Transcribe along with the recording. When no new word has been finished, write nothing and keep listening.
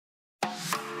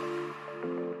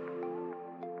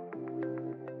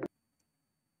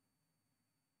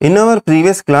In our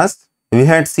previous class, we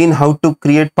had seen how to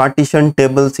create partition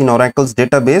tables in Oracle's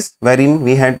database, wherein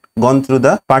we had gone through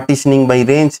the partitioning by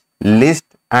range, list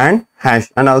and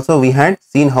hash, and also we had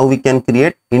seen how we can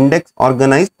create index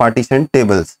organized partition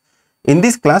tables. In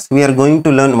this class, we are going to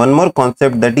learn one more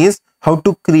concept, that is how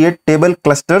to create table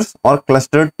clusters or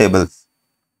clustered tables.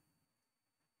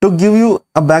 To give you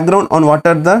a background on what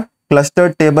are the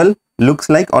clustered table looks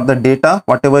like, or the data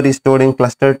whatever is stored in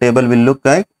cluster table will look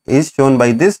like, is shown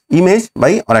by this image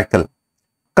by Oracle.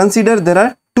 Consider there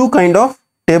are two kind of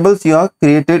tables you have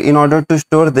created in order to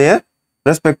store their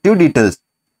respective details.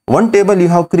 One table you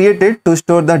have created to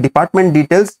store the department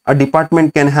details. A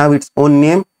department can have its own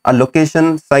name, a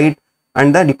location, site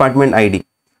and the department ID.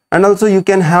 And also you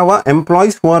can have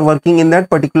employees who are working in that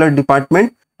particular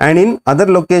department, and in other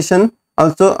location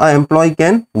also an employee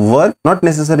can work, not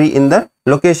necessarily in the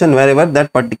location wherever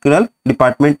that particular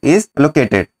department is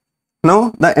located.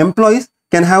 Now the employees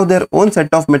can have their own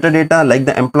set of metadata like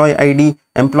the employee ID,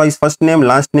 employee's first name,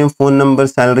 last name, phone number,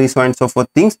 salary, so and so forth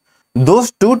things.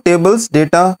 Those two tables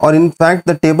data, or in fact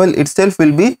the table itself,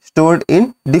 will be stored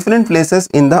in different places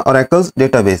in the Oracle's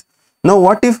database. Now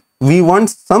what if we want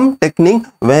some technique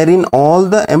wherein all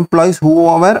the employees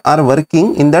whoever are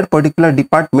working in that particular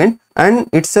department and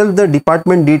itself the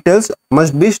department details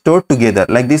must be stored together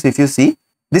like this? If you see,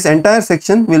 this entire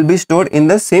section will be stored in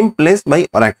the same place by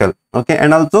Oracle. Okay,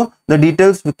 and also the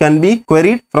details can be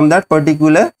queried from that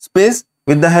particular space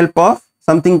with the help of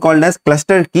something called as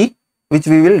clustered key, which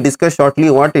we will discuss shortly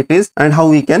what it is and how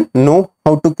we can know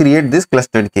how to create this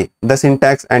clustered key, the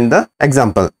syntax and the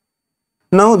example.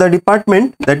 Now the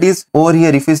department that is over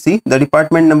here, if you see the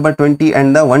department number 20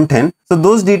 and the 110, so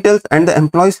those details and the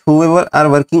employees whoever are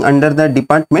working under the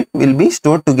department will be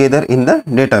stored together in the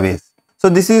database. So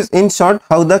this is in short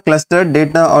how the clustered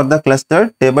data or the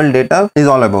clustered table data is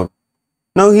all about.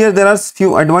 Now here there are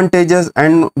few advantages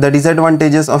and the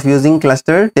disadvantages of using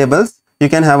clustered tables. You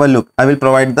can have a look. I will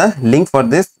provide the link for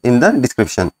this in the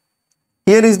description.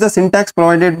 Here is the syntax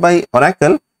provided by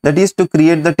Oracle, that is to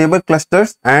create the table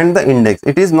clusters and the index.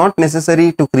 It is not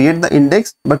necessary to create the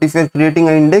index, but if you are creating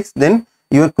an index, then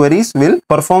your queries will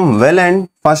perform well and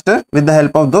faster with the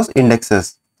help of those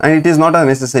indexes, and it is not a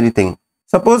necessary thing.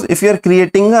 Suppose if you are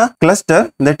creating a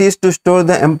cluster that is to store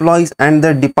the employees and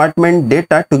the department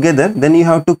data together, then you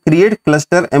have to create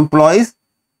cluster employees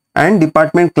and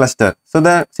department cluster. So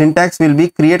the syntax will be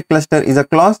create cluster is a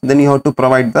clause, then you have to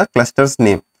provide the cluster's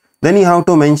name. Then you have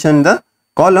to mention the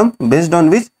column based on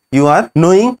which you are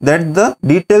knowing that the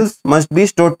details must be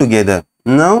stored together.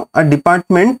 Now a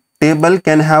department table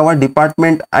can have a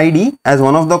department ID as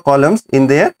one of the columns in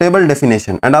their table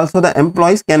definition, and also the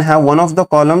employees can have one of the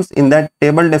columns in that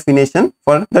table definition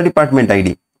for the department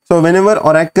ID. So whenever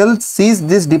Oracle sees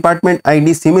this department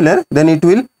ID similar, then it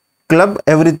will club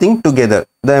everything together,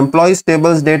 the employees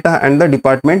tables data and the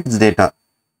department's data.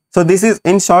 So this is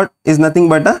in short is nothing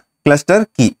but a cluster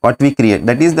key what we create,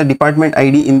 that is the department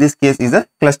ID in this case is a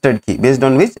clustered key based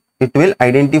on which it will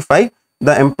identify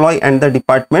the employee and the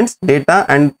department's data,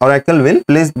 and Oracle will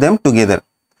place them together.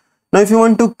 Now if you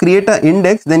want to create an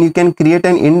index, then you can create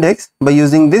an index by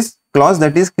using this clause,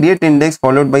 that is create index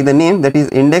followed by the name, that is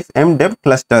index mdev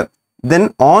cluster.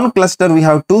 Then on cluster we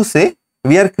have to say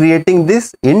we are creating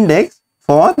this index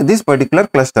for this particular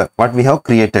cluster what we have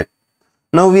created.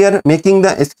 Now we are making the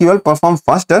SQL perform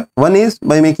faster. One is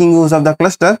by making use of the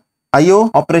cluster.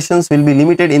 IO operations will be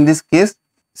limited in this case.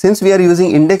 Since we are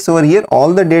using index over here,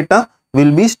 all the data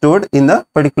will be stored in the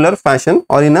particular fashion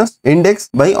or in a index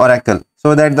by Oracle,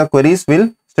 so that the queries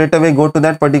will straight away go to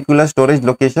that particular storage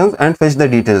locations and fetch the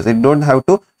details. It don't have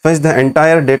to fetch the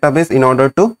entire database in order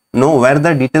to know where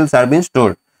the details are being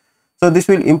stored. So this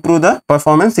will improve the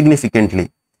performance significantly.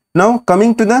 Now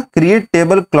coming to the create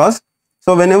table clause.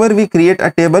 So whenever we create a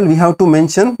table, we have to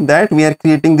mention that we are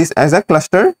creating this as a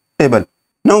cluster table.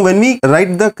 Now when we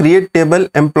write the create table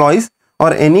employees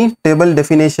or any table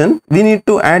definition, we need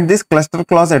to add this cluster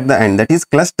clause at the end, that is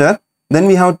cluster. Then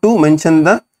we have to mention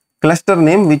the cluster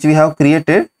name which we have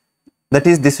created, that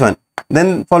is this one,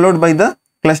 then followed by the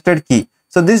clustered key.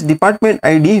 So this department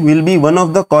ID will be one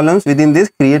of the columns within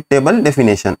this create table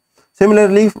definition.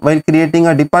 Similarly, while creating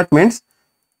a departments,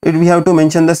 we have to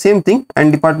mention the same thing,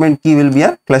 and department key will be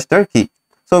a cluster key.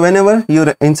 So whenever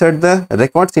you insert the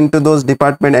records into those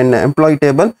department and employee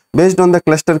table, based on the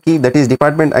cluster key, that is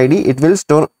department ID, it will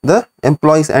store the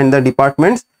employees and the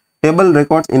departments table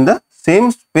records in the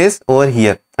same space over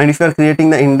here. And if you are creating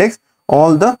the index,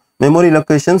 all the memory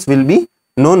locations will be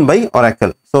known by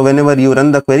Oracle. So whenever you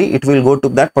run the query, it will go to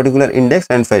that particular index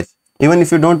and fetch. Even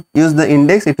if you don't use the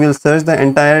index, it will search the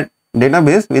entire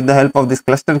database with the help of this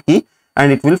cluster key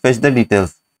and it will fetch the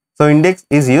details. So index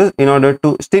is used in order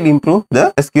to still improve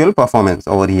the SQL performance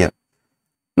over here.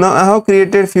 Now I have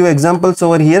created few examples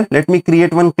over here. Let me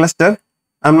create one cluster.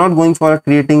 I'm not going for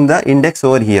creating the index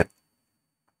over here.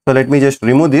 So let me just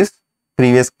remove this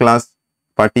previous class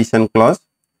partition clause.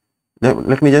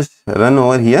 Let me just run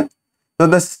over here. So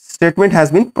the statement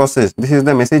has been processed. This is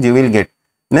the message you will get.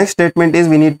 Next statement is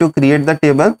we need to create the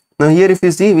table. Now here if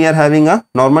you see, we are having a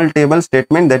normal table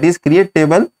statement, that is create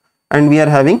table, and we are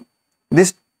having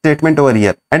this statement over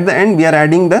here. At the end we are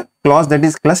adding the clause, that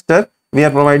is cluster. We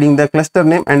are providing the cluster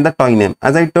name and the toy name.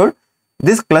 As I told,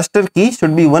 this cluster key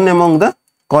should be one among the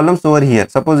columns over here.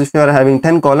 Suppose if you are having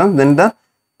 10 columns, then the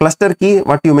cluster key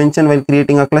what you mentioned while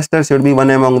creating a cluster should be one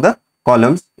among the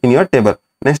columns in your table.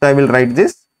 Next I will write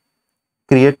this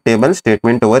create table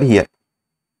statement over here.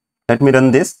 Let me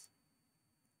run this.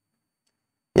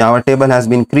 Yeah, our table has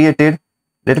been created.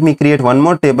 Let me create one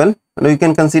more table. Now you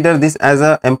can consider this as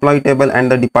a employee table and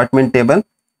the department table.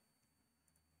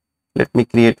 Let me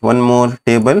create one more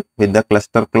table with the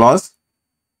cluster clause.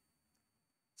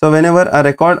 So whenever a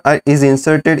record is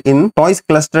inserted in toys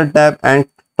cluster tab and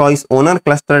toys owner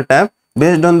cluster tab,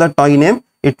 based on the toy name,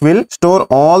 it will store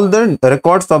all the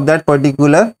records of that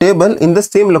particular table in the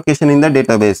same location in the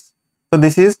database. So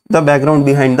this is the background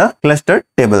behind the clustered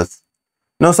tables.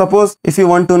 Now suppose if you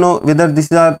want to know whether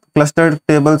these are clustered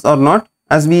tables or not,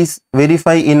 as we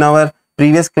verify in our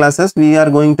previous classes, we are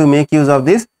going to make use of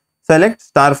this select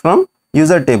star from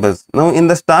user tables. Now in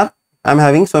the star, I am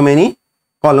having so many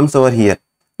columns over here.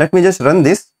 Let me just run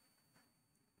this.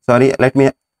 Sorry, let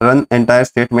me run entire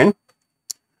statement.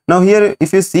 Now here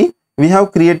if you see, we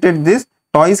have created this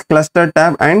toys cluster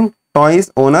tab and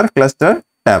toys owner cluster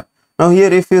tab. Now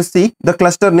here if you see, the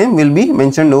cluster name will be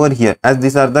mentioned over here, as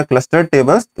these are the cluster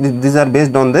tables. These are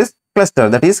based on this cluster,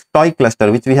 that is toy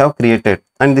cluster, which we have created,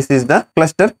 and this is the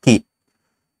cluster key.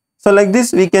 So like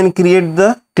this we can create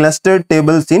the clustered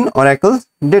tables in Oracle's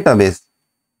database.